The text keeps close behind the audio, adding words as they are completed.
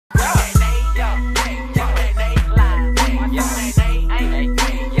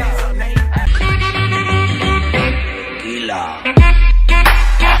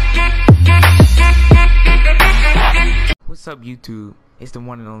What's up, YouTube? It's the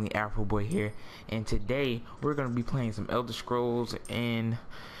one and only Afro Boy here, and today we're gonna be playing some Elder Scrolls, and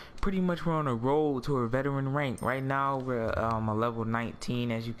pretty much we're on a road to a veteran rank. Right now we're a level 19,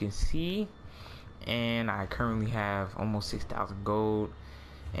 as you can see, and I currently have almost 6,000 gold,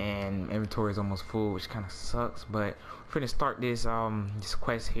 and inventory is almost full, which kind of sucks. But we're gonna start this this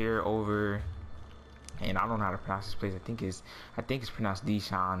quest here over, and I don't know how to pronounce this place. I think it's pronounced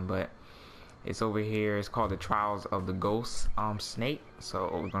Deshawn, but it's over here. It's called the Trials of the Ghost Snake. So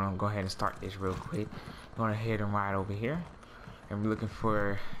we're gonna go ahead and start this real quick. Going ahead and ride over here, and we're looking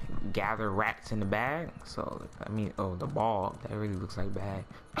for gather rats in the bag. So I mean, oh, the ball, that really looks like bag.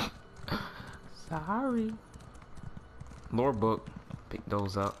 Sorry. Lore book, pick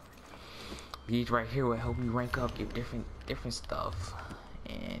those up. These right here will help you rank up, get different stuff,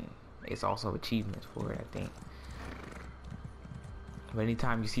 and it's also achievements for it, I think. But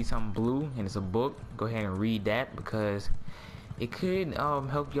anytime you see something blue and it's a book, go ahead and read that, because it could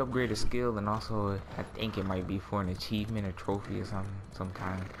help you upgrade a skill, and also I think it might be for an achievement or trophy or some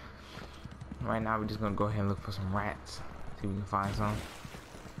kind. Right now we're just gonna go ahead and look for some rats, see if we can find some.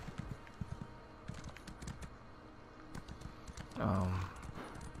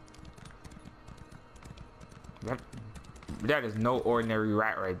 That is no ordinary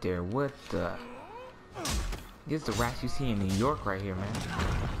rat right there. What the? This is the rats you see in New York right here, man.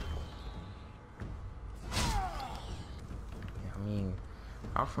 I mean,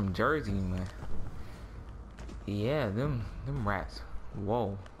 I'm from Jersey, man. Yeah, them rats.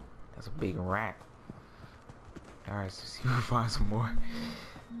 Whoa, that's a big rat. Alright, so see if we can find some more.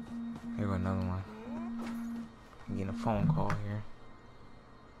 Here go another one. I'm getting a phone call here.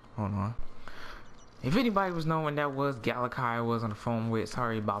 Hold on. If anybody was knowing that was Galakai I was on the phone with,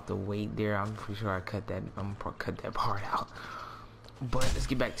 sorry about the wait there. I'm pretty sure I'm gonna cut that part out. But let's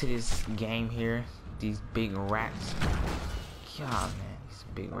get back to this game here. These big rats. God, man, these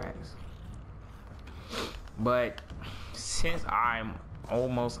big rats. But since I'm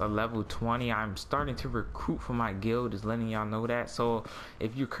almost a level 20, I'm starting to recruit for my guild, just letting y'all know that. So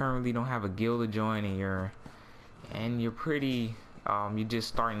if you currently don't have a guild to join, and you're pretty you're just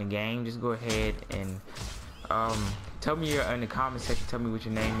starting the game, just go ahead and tell me in the comment section, tell me what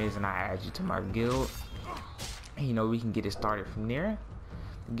your name is, and I add you to my guild. And, you know, we can get it started from there.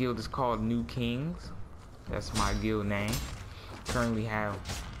 The guild is called New Kings. That's my guild name. Currently have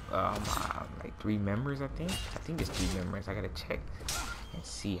like 3 members. I think it's 3 members. I gotta check and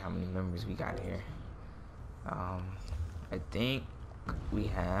see how many members we got here. I think we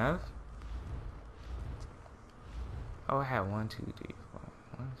have, oh, I have 1, 2, 3, 4,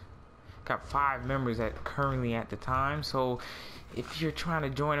 1, got 5 members currently at the time. So if you're trying to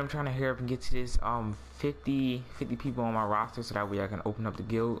join, I'm trying to hurry up and get to this 50 people on my roster, so that way I can open up the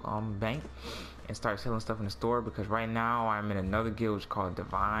guild bank and start selling stuff in the store. Because right now I'm in another guild, which is called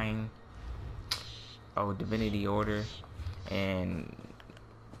Divinity Order, and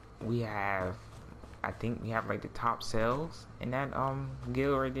we have, I think we have like the top sales in that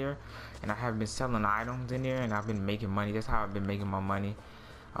guild right there, and I have been selling items in there, and I've been making money. That's how I've been making my money.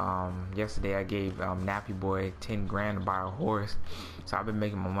 Yesterday I gave Nappy Boy 10 grand to buy a horse, so I've been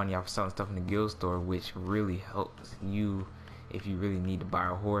making my money off selling stuff in the guild store, which really helps you if you really need to buy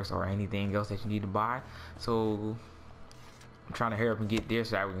a horse or anything else that you need to buy. So I'm trying to hurry up and get there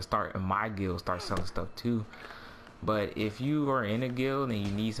so that we can start in my guild, start selling stuff too. But if you are in a guild and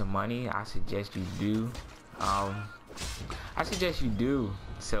you need some money, I suggest you do.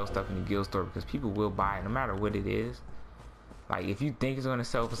 Sell stuff in the guild store, because people will buy it no matter what it is. Like if you think it's gonna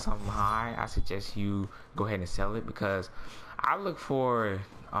sell for something high, I suggest you go ahead and sell it, because I look for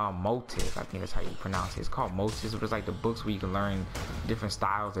motive. I think that's how you pronounce it. It's called motives, but it's like the books where you can learn different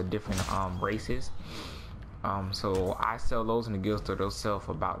styles of different races. So I sell those in the guild store. Those sell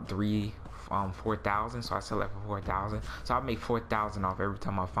for about 4,000, so I sell that for 4,000. So I make 4,000 off every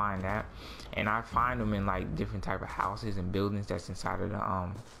time I find that, and I find them in like different type of houses and buildings that's inside of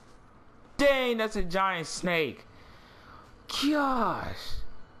the Dang, that's a giant snake. Gosh,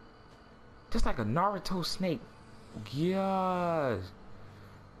 that's like a Naruto snake. Gosh,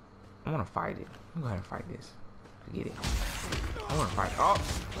 I want to fight it. I'm gonna fight this. Forget it. I want to fight. Oh,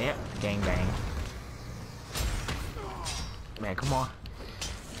 yep, gang bang. Man, come on.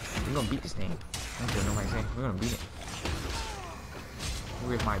 We're gonna beat this thing. I don't care what nobody's saying. We're gonna beat it.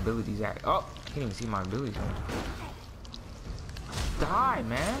 Where's my abilities at? Oh, I can't even see my abilities. Die,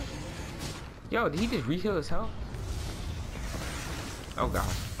 man. Yo, did he just re-heal his health? Oh gosh.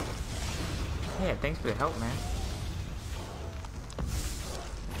 Yeah, thanks for the help, man.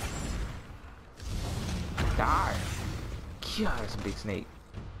 Die. God, that's a big snake.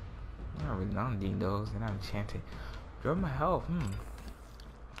 I don't really know those. They're not enchanted. Drop my health.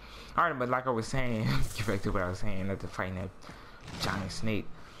 Alright, but like I was saying, get back to what I was saying after fighting that giant snake.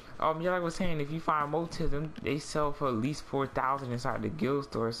 Yeah, like I was saying, if you find motives, they sell for at least 4,000 inside the guild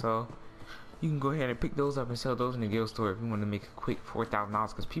store, so you can go ahead and pick those up and sell those in the guild store if you want to make a quick $4,000,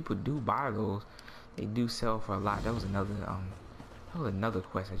 because people do buy those. They do sell for a lot. That was another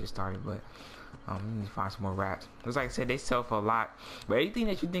quest I just started, but you need to find some more rats. Just like I said, they sell for a lot. But anything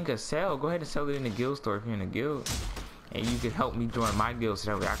that you think of sell, go ahead and sell it in the guild store if you're in a guild. And you can help me join my guild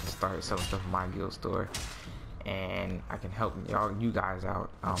so that way I can start selling stuff in my guild store. And I can help you guys out,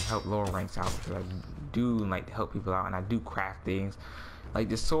 help lower ranks out, because I do like to help people out, and I do craft things. Like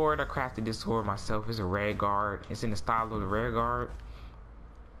this sword, I crafted this sword myself. It's a red guard. It's in the style of the red guard.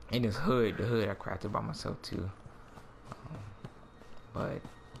 And this hood, the hood I crafted by myself too. But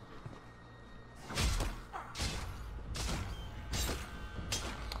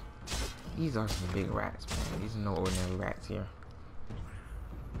these are some big rats, man. These are no ordinary rats here.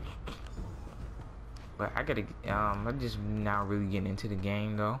 But I gotta, I'm just now really getting into the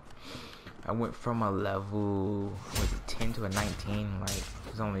game though. I went from a level, was it 10 to a 19? Like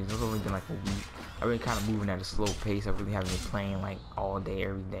it's only been like a week. I've been kind of moving at a slow pace. I really haven't been playing like all day,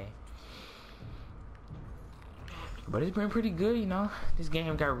 every day. But it's been pretty good, you know. This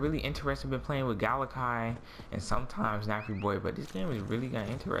game got really interesting. Been playing with Galakai and sometimes Nappy Boy, but this game has really got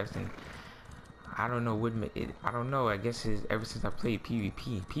interesting. I don't know what it. I don't know. I guess it's ever since I played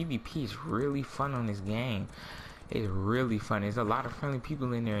PvP. PvP is really fun on this game. It's really fun. There's a lot of friendly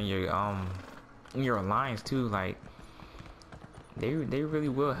people in there in your alliance too. Like they really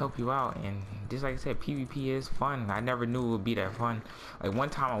will help you out. And just like I said, PvP is fun. I never knew it would be that fun. Like one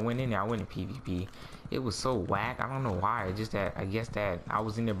time I went in there, I went in PvP. It was so whack. I don't know why. It's just that I guess that I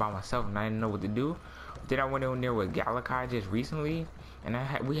was in there by myself and I didn't know what to do. Then I went in there with Galakai just recently, and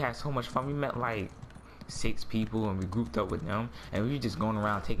we had so much fun. We met like 6 people and we grouped up with them, and we were just going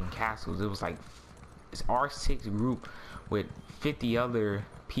around taking castles. It was like it's our 6 group with 50 other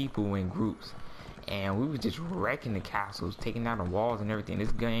people in groups, and we were just wrecking the castles, taking down the walls and everything.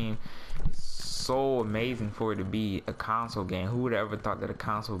 This game is so amazing for it to be a console game. Who would have ever thought that a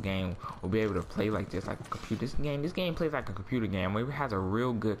console game would be able to play like this, like a computer? This game plays like a computer game. It has a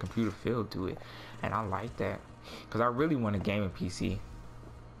real good computer feel to it, and I like that because I really want a gaming PC,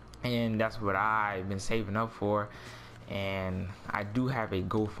 and that's what I've been saving up for. And I do have a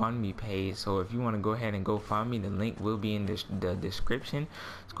GoFundMe page, so if you want to go ahead and GoFundMe, the link will be in the description.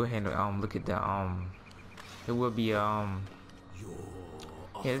 Let's go ahead and look at the it will be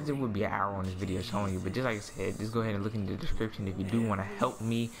yeah, there would be an arrow on this video showing you, but just like I said, just go ahead and look in the description if you do want to help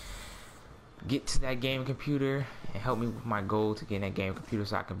me get to that game computer and help me with my goal to get that game computer,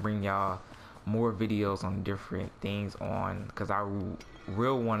 so I can bring y'all more videos on different things because I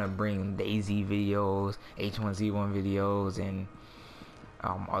real want to bring DayZ videos, H1Z1 videos, and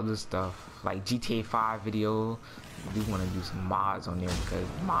other stuff like GTA 5 video. I do want to do some mods on there because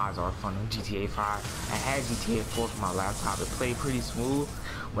mods are fun on GTA 5. I had GTA 4 for my laptop. It played pretty smooth,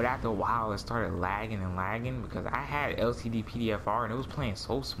 but after a while it started lagging because I had LCD PDFR and it was playing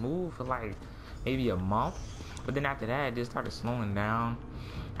so smooth for like maybe a month. But then after that it just started slowing down.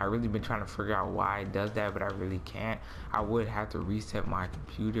 I really been trying to figure out why it does that, but I really can't. I would have to reset my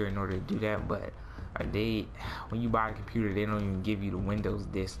computer in order to do that, but when you buy a computer, they don't even give you the Windows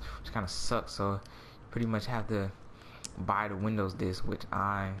disc, which kind of sucks. So you pretty much have to buy the Windows disc, which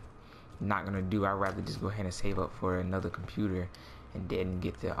I'm not gonna do. I'd rather just go ahead and save up for another computer and then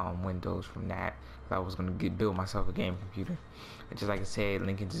get the Windows from that. I was gonna build myself a game computer. And just like I said,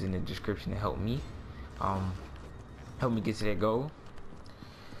 link is in the description to help me get to that goal.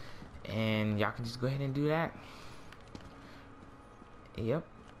 And y'all can just go ahead and do that. Yep.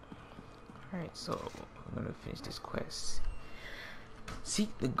 Alright, so I'm gonna finish this quest.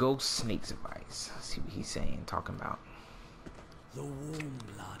 Seek the ghost snake's advice. Let's see what he's saying, talking about. The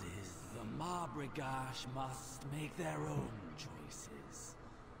warm-blooded, the Marbrigash must make their own choices.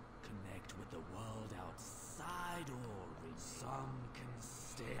 Connect with the world outside, or some can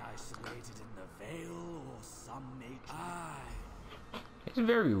stay isolated in the Veil, or some may try. It's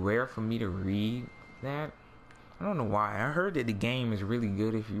very rare for me to read that. I don't know why. I heard that the game is really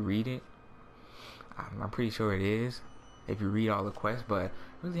good if you read it. I'm pretty sure it is if you read all the quests, but I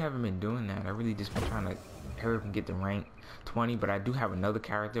really haven't been doing that. I really just been trying to hurry up and get to rank 20, but I do have another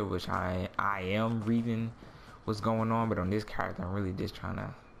character which I am reading what's going on, but on this character I'm really just trying to,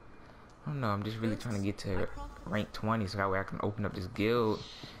 I don't know, I'm just really trying to get to rank 20 so that way I can open up this guild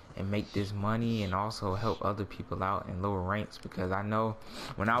and make this money and also help other people out in lower ranks, because I know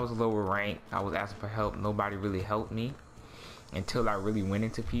when I was lower ranked I was asking for help. Nobody really helped me until I really went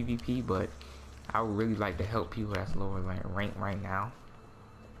into PvP, but I would really like to help people that's lower rank right now,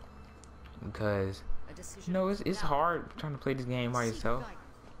 because you know it's hard trying to play this game by yourself.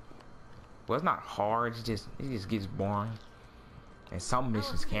 Well, it's not hard. It just gets boring, and some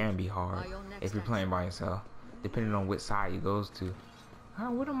missions can be hard if you're playing by yourself, depending on which side you goes to.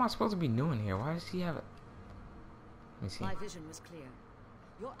 What am I supposed to be doing here? Why does he have it? Let me see. My vision was clear.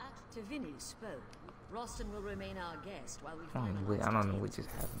 Your Tavini spoke. Roston will remain our guest while we finalize. I don't know what just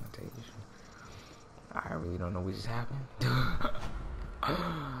happened. I'll tell you this. I really don't know what just happened.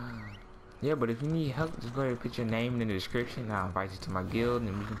 Yeah, but if you need help, just go ahead and put your name in the description. I'll invite you to my guild,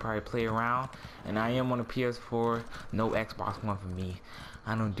 and we can probably play around. And I am on a PS4, no Xbox One for me.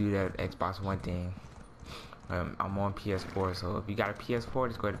 I don't do that Xbox One thing. I'm on PS4, so if you got a PS4,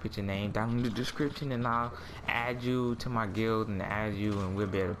 just go ahead and put your name down in the description, and I'll add you to my guild and we'll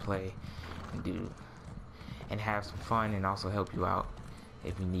be able to play and have some fun, and also help you out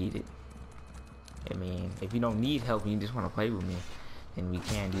if you need it. I mean, if you don't need help and you just want to play with me, then we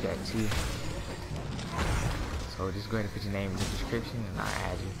can do that too. So just go ahead and put your name in the description, and I'll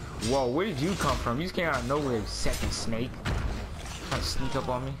add you. Whoa, where did you come from? You just came out of nowhere, you second snake. Trying to sneak up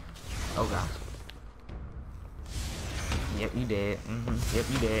on me? Oh gosh. Yep, you dead. Yep,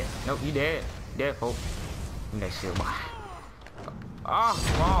 you dead. Nope, you dead. Dead, folks. Give me that shit. Oh,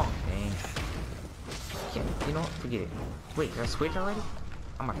 wrong. Dang. Yeah, you know what? Forget it. Wait, did I switch already?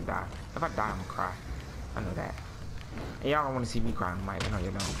 I'm about to die. If I die, I'm gonna cry. I know that. And y'all don't want to see me crying, Mike. I know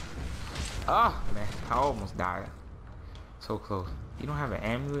you don't. Oh, man. I almost died. So close. You don't have an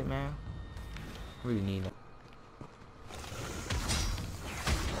amulet, man? Really need it.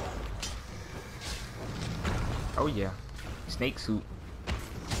 Oh, yeah. Snake suit.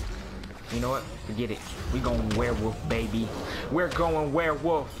 You know what? Forget it. We going werewolf, baby. We're going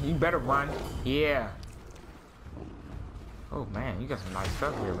werewolf. You better run. Yeah. Oh man, you got some nice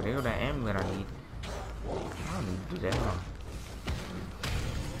stuff here, but they got that amulet I need. I don't need to do that, huh?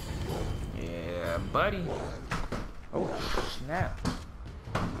 Yeah, buddy. Oh snap!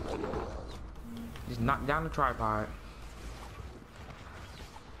 Just knock down the tripod.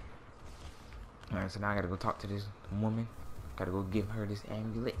 Alright, so now I gotta go talk to this woman. Gotta go give her this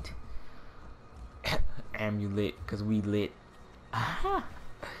amulet. Amulet, cause we lit. Oh,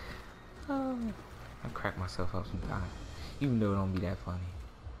 I crack myself up sometimes, even though it don't be that funny.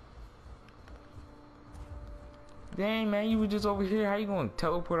 Dang, man, you were just over here. How you gonna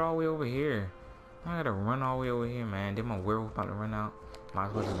teleport all the way over here? I gotta run all the way over here, man. Then my werewolf about to run out. Might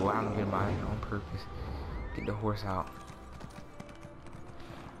as well just go out and get him out of here on purpose. Get the horse out.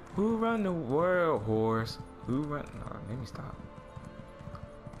 Who run the world, horse? Who run? No, let me stop.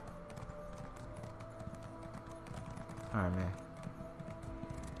 Alright, man.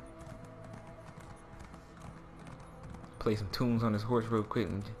 Play some tunes on this horse real quick.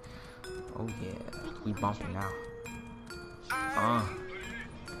 Oh yeah, we bumping now.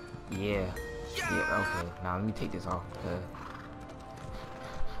 Yeah. Yeah, okay. Now let me take this off, because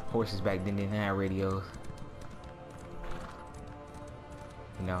horses back then didn't have radios.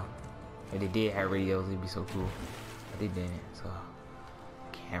 You know, if they did have radios, it'd be so cool. But they didn't, so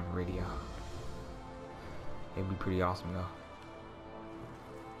can't have a radio. It'd be pretty awesome though.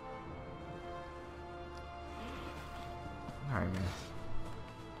 Alright, man.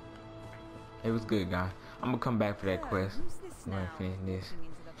 It was good, guys. I'm gonna come back for that quest. I'm gonna finish this.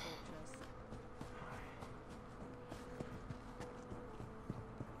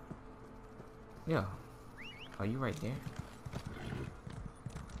 Yeah. Oh, you right there.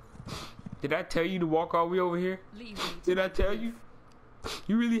 Did I tell you to walk all the way over here? Did I tell you?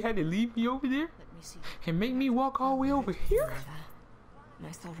 You really had to leave me over there? And make me walk all the way over here?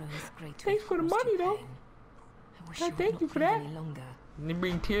 My sorrow is great. Thanks for the money, though. I thank you for that. And it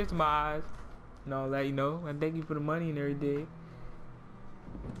bring tears to my eyes and all that, you know. I thank you for the money and everything.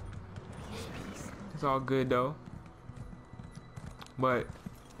 It's all good though. But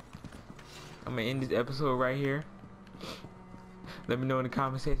I'm gonna end this episode right here. Let me know in the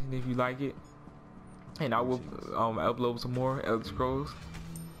comment section if you like it, and I will upload some more Elder Scrolls.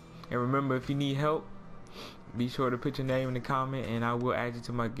 And remember, if you need help, be sure to put your name in the comment, and I will add you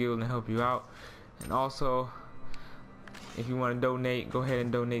to my guild and help you out. And also, if you want to donate, go ahead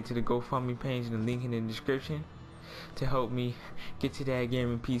and donate to the GoFundMe page and the link in the description to help me get to that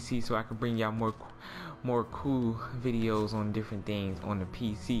gaming PC, so I can bring y'all more cool videos on different things on the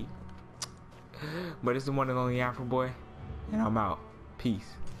PC. But it's the one and only Afro Boy, and I'm out.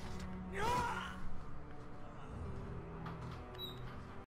 Peace.